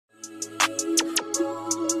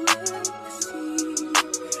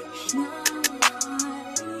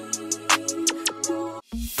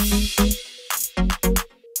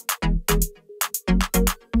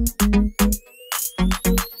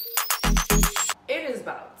is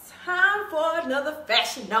about time for another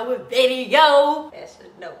Fashion Nova video. Fashion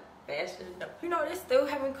Nova. You know, they still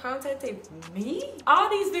haven't contacted me. All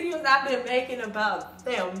these videos I've been making about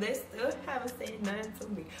them, they still haven't said nothing to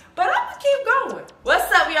me. But I'm gonna keep going. What's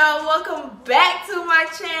up, y'all? Welcome back to my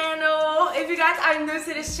channel. If you guys are new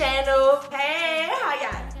to this channel, hey, how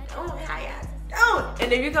y'all doing? How y'all doing?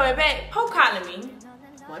 And if you're coming back, hold calling me.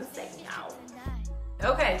 1 second,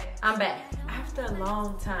 y'all. Okay, I'm back. After a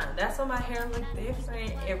long time. That's why my hair looks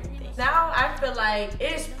different, everything. Now I feel like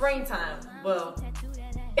it's springtime. Well,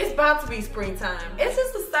 it's about to be springtime. It's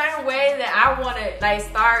just a certain way that I want to like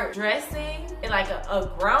start dressing in like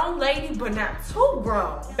a grown lady, but not too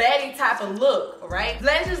grown. Baddie type of look, right?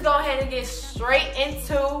 Let's just go ahead and get straight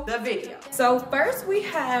into the video. So first we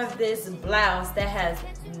have this blouse that has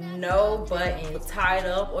no button, tied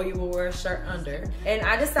up, or you will wear a shirt under. And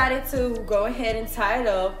I decided to go ahead and tie it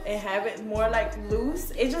up and have it more like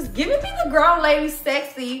loose. It's just giving me the grown lady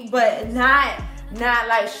sexy, but not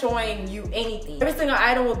like showing you anything. Every single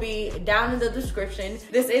item will be down in the description.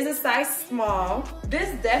 This is a size small.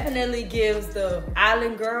 This definitely gives the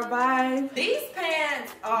island girl vibe. These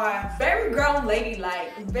pants are very grown lady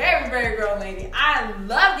like, very grown lady. I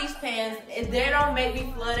love these pants and they don't make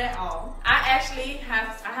me flood at all.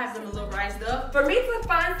 I have them a little rised up. For me to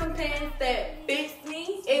find some pants that fits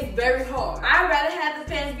me is very hard. I'd rather have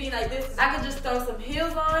the pants be like this. I could just throw some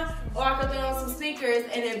heels on, or I could throw on some sneakers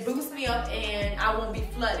and it boosts me up and I won't be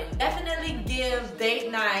flooded. Definitely give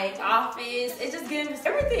date night, office, it just gives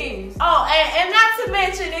everything. Oh, and not to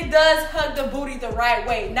mention it does hug the booty the right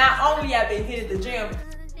way. Not only I've been hitting the gym,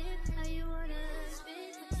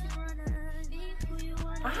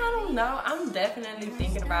 I don't know, I'm definitely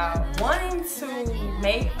thinking about wanting to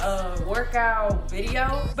make a workout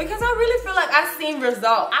video because I really feel like I've seen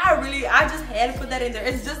results. I just had to put that in there.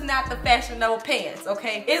 It's just not the Fashion Nova pants,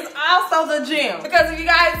 okay? It's also the gym. Because if you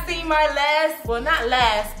guys see my last, well not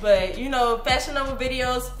last, but you know, Fashion Nova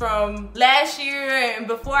videos from last year and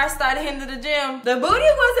before I started hitting the gym, the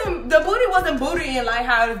booty wasn't bootying like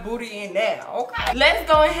how it's bootying now, okay? Let's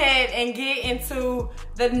go ahead and get into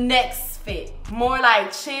the next fit. More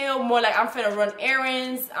like chill, more like I'm finna run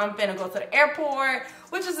errands, I'm finna go to the airport,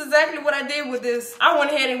 which is exactly what I did with this. I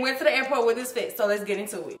went ahead and went to the airport with this fit, so let's get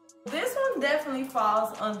into it. This one definitely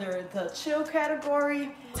falls under the chill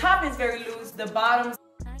category. Top is very loose, the bottoms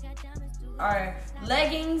are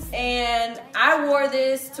leggings, and I wore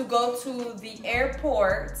this to go to the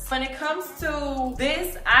airport. When it comes to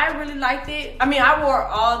this, I really liked it. I mean, I wore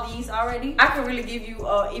all these already. I could really give you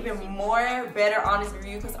even more better honest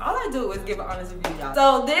review because all I do is give an honest review, y'all.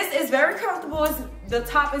 So this is very comfortable. The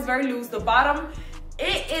top is very loose. The bottom,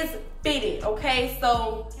 it is fitted, okay?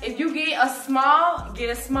 So if you get a small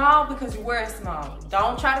because you wear a small.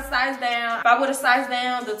 Don't try to size down. If I would have sized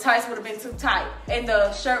down, the tights would have been too tight. And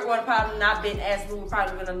the shirt would have probably not been as loose,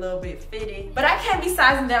 probably been a little bit fitted. But I can't be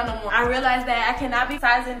sizing down no more. I realized that I cannot be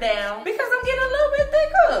sizing down because I'm getting a little bit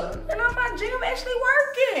thicker. You know, my gym actually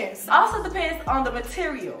working. It also depends on the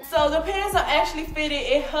material. So the pants are actually fitted.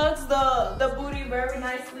 It hugs the booty very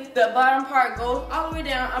nicely. The bottom part goes all the way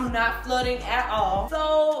down. I'm not flooding at all.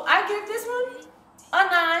 So I give this one a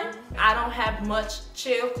 9. I don't have much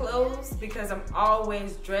chill clothes because I'm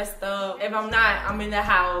always dressed up. If I'm not, I'm in the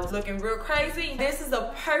house looking real crazy. This is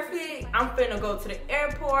a perfect, I'm finna go to the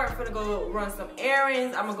airport, finna go run some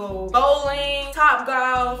errands, I'm gonna go bowling, top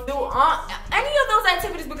golf, do any of those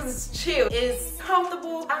activities because it's chill. It's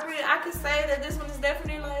comfortable. I could say that this one is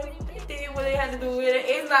definitely like, they did what they had to do with it.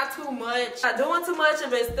 It's not too much. Not doing too much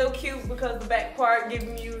of it. It's still cute because the back part give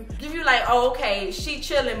you like, oh, okay, she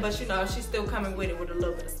chilling, but you know, she's still coming with it with a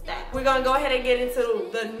little bit of stack. We're gonna go ahead and get into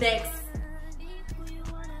the next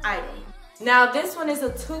item. Now this one is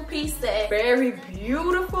a two-piece set, very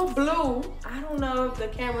beautiful blue. I don't know if the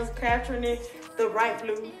camera's capturing it, the right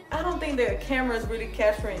blue. I don't think the camera's really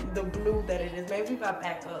capturing the blue that it is. Maybe if I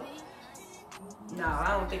back up. No, I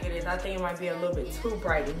don't think it is. I think it might be a little bit too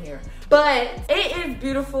bright in here. But it is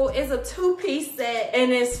beautiful. It's a two-piece set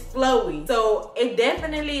and it's flowy. So it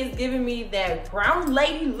definitely is giving me that brown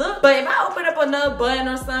lady look. But if I open up another button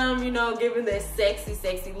or something, you know, giving that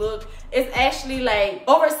sexy look, it's actually like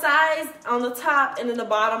oversized on the top and then the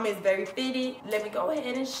bottom is very fitted. Let me go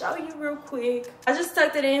ahead and show you real quick. I just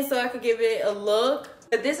tucked it in so I could give it a look.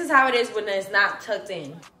 But this is how it is when it's not tucked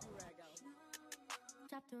in.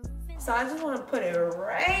 So I just want to put it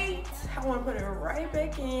right,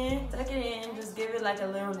 back in, tuck it in, just give it like a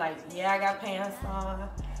little like, yeah, I got pants on.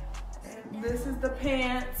 And this is the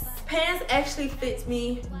pants. Pants actually fits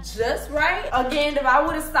me just right. Again, if I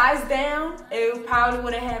would have sized down, it probably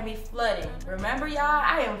would have had me flooding. Remember y'all,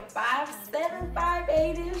 I am 5'7",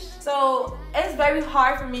 5'8"-ish. So it's it's very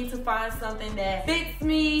hard for me to find something that fits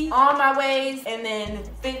me on my waist and then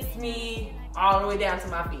fits me all the way down to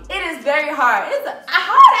my feet. It is very hard. It's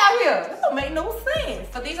hard out here. This don't make no sense.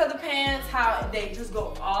 But these are the pants, how they just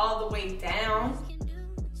go all the way down.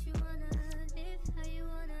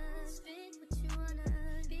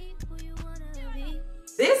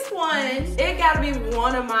 This one, it gotta be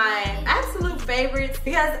one of my absolute favorites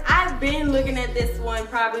because I've been looking at this one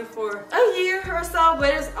probably for a year or so,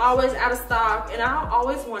 but it's always out of stock, and I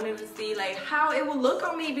always wanted to see like how it would look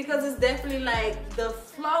on me because it's definitely like the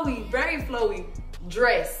flowy, very flowy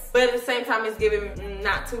dress, but at the same time it's giving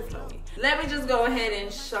not too flowy. Let me just go ahead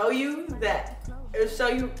and show you that. It'll show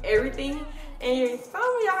you everything, and some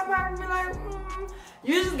of y'all probably be like,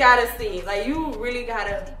 you just gotta see, like you really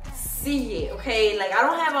gotta see it, okay? Like I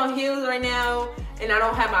don't have on heels right now and I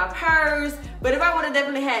don't have my purse, but if I would have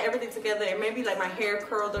definitely had everything together and maybe like my hair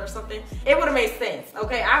curled or something, it would have made sense,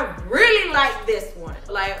 okay? I really like this one,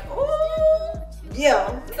 like, ooh,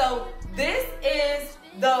 yeah. So this is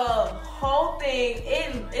the whole thing.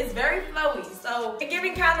 It's very flowy, so it's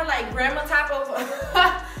giving kind of like grandma type of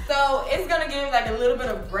so it's gonna give like a little bit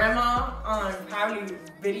of grandma on probably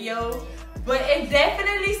video, but it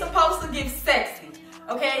definitely supposed to give sexy.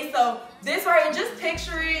 Okay, so this right here, just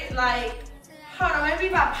picture it like, hold on, maybe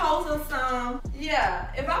if I pose on some,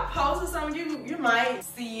 yeah, if I pose on some, you might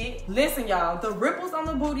see it. Listen, y'all, the ripples on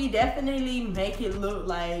the booty definitely make it look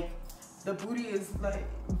like the booty is like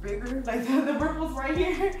bigger, like the ripples right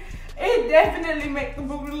here. It definitely makes the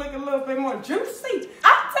booty look a little bit more juicy.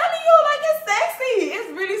 I'm telling you, like it's sexy.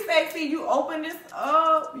 It's really sexy. You open this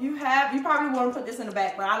up, you probably want to put this in the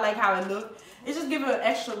back, but I like how it looks. It just gives it an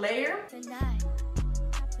extra layer.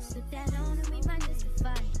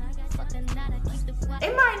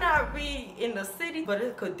 It might not be in the city, but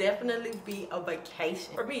it could definitely be a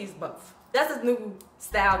vacation. For me, it's both. That's a new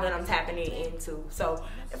style that I'm tapping into. So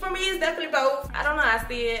for me, it's definitely both. I don't know, I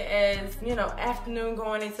see it as, you know, afternoon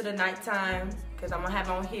going into the nighttime because I'm gonna have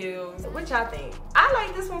on heels. What y'all think? I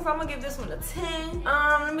like this one, so I'm gonna give this one a 10.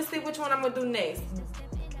 Let me see which one I'm gonna do next.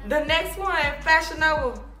 The next one, Fashion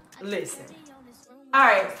Nova. Listen.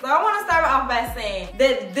 Alright, so I want to start off by saying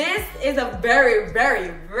that this is a very,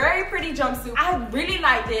 very, very pretty jumpsuit. I really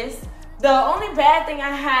like this. The only bad thing I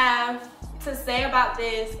have to say about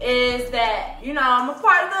this is that, you know, I'm a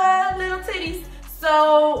part of the little titties.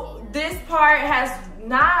 So this part has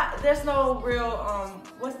not, there's no real,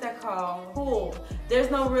 what's that called? HUAL. There's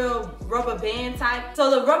no real rubber band type. So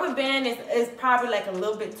the rubber band is probably like a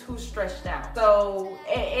little bit too stretched out. So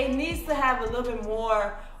it needs to have a little bit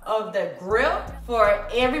more of the grip for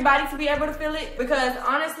everybody to be able to feel it, because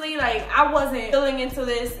honestly, like, I wasn't feeling into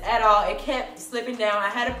this at all. It kept slipping down. I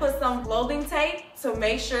had to put some clothing tape to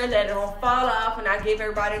make sure that it don't fall off, and I gave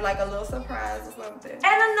everybody like a little surprise or something. And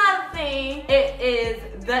another thing, it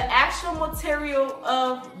is the actual material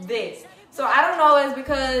of this. So I don't know, it's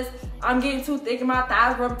because I'm getting too thick and my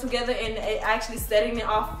thighs rubbing together and it actually setting it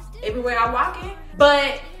off everywhere I walk in,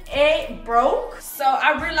 but it broke. So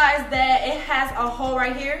I realized that it has a hole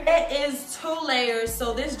right here. It is 2 layers.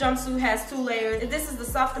 So this jumpsuit has 2 layers. This is the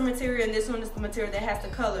softer material and this one is the material that has the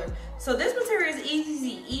color. So this material is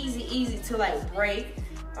easy to like break.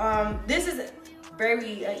 This is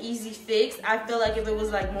very easy fix. I feel like if it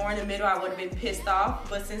was like more in the middle, I would have been pissed off.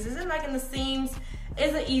 But since it's like in the seams,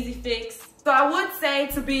 it's an easy fix. So I would say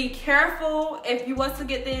to be careful if you was to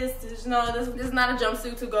get this. Just know this is not a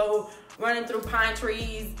jumpsuit to go running through pine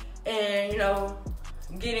trees and, you know,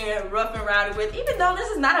 getting it rough and rowdy with, even though this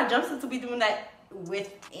is not a jumpsuit to be doing that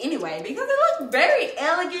with anyway, because it looks very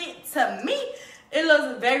elegant to me. It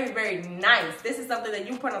looks very, very nice. This is something that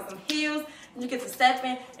you put on some heels and you get to step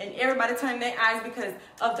in and everybody turn their eyes because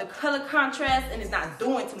of the color contrast, and it's not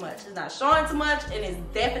doing too much. It's not showing too much, and it's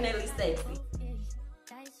definitely sexy.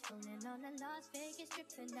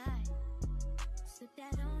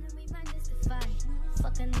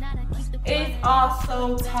 It's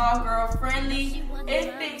also tall girl friendly.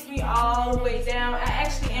 It fits me all the way down. I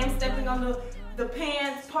actually am stepping on the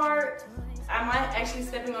pants part. I might actually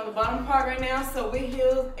stepping on the bottom part right now, so with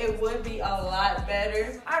heels it would be a lot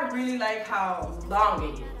better. I really like how long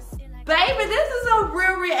it is. Baby, this is a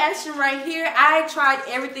real reaction right here. I tried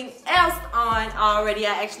everything else on already.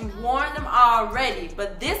 I actually worn them already,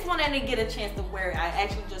 but this one I didn't get a chance to wear it. I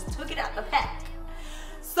actually just took it out the pack.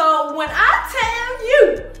 So when I tell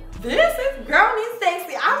you, this is girl needs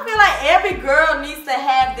sexy, I feel like every girl needs to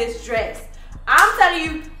have this dress. I'm telling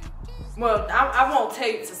you, well, I won't tell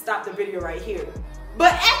you to stop the video right here.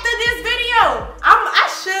 But after this video, I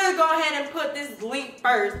should go ahead and put this link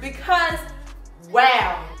first because,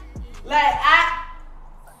 wow. Like,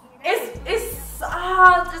 it's just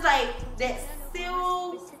like that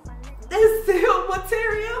silk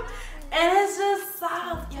material. And it's just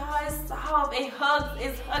soft, y'all. It's soft.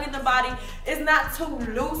 It's hugging the body. It's not too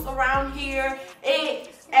loose around here.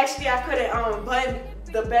 Actually, I couldn't button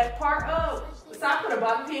the back part up. So I put a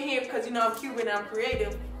bobby pin here because, you know, I'm Cuban and I'm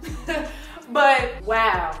creative. But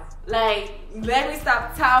wow. Like, let me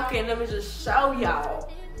stop talking. Let me just show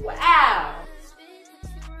y'all. Wow.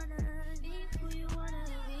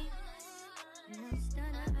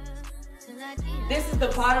 This is the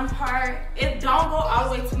bottom part. It don't go all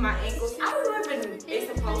the way to my ankles. I don't know if it's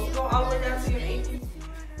supposed to go all the way down to your ankles.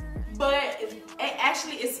 But it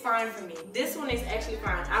actually is fine for me. This one is actually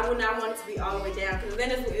fine. I would not want it to be all the way down because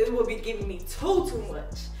then it will be giving me too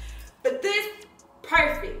much. But this,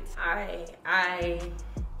 perfect. I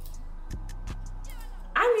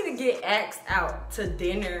need to get axed out to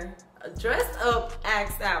dinner. Dressed up,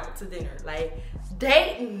 axed out to dinner. Like,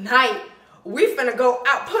 date night. We finna go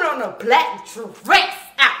out, put on a black dress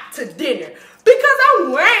out to dinner. Because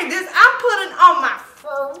I'm wearing this, I'm putting on my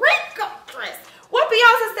freak dress. What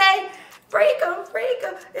Beyonce say? Freak 'em,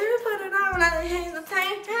 if you put it on, like hands the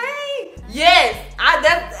same thing. Yes,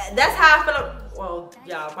 that's how I feel. Well,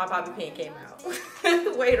 y'all, my bobby pin came out.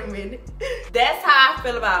 Wait a minute. That's how I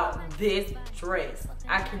feel about this dress.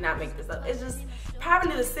 I cannot make this up. It's just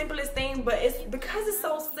probably the simplest thing, but it's because it's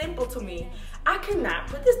so simple to me, I cannot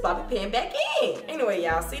put this bobby pin back in. Anyway,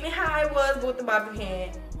 y'all, seen how I was with the bobby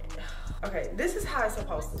pin. Okay, this is how it's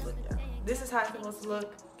supposed to look, y'all. This is how it's supposed to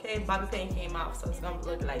look. Okay, bobby pin came off, so it's gonna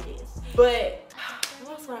look like this. But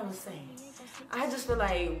what's what I was saying? I just feel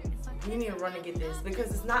like we need to run and get this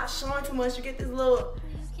because it's not showing too much. You get this little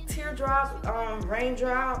teardrop,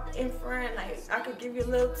 raindrop in front. Like, I could give you a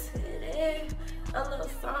little titty, a little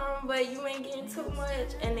something, but you ain't getting too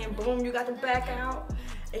much. And then boom, you got the back out,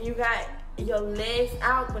 and you got your legs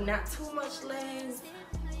out, but not too much legs.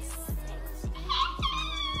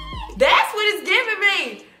 That's what it's giving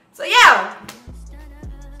me. So yeah,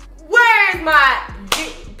 where's my,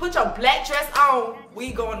 put your black dress on,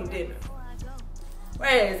 we going to dinner.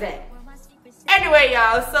 Where is that? Anyway,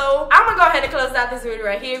 y'all, so I'm gonna go ahead and close out this video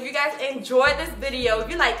right here. If you guys enjoyed this video, if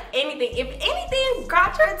you like anything, if anything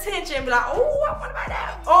got your attention, be like, oh, I wanna buy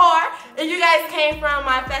that. Or if you guys came from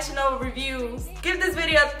my Fashion Nova reviews, give this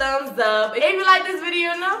video a thumbs up. If you like this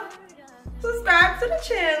video, subscribe to the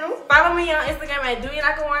channel. Follow me on Instagram at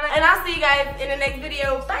DoYouLikeAWanna, and I'll see you guys in the next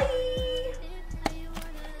video. Bye.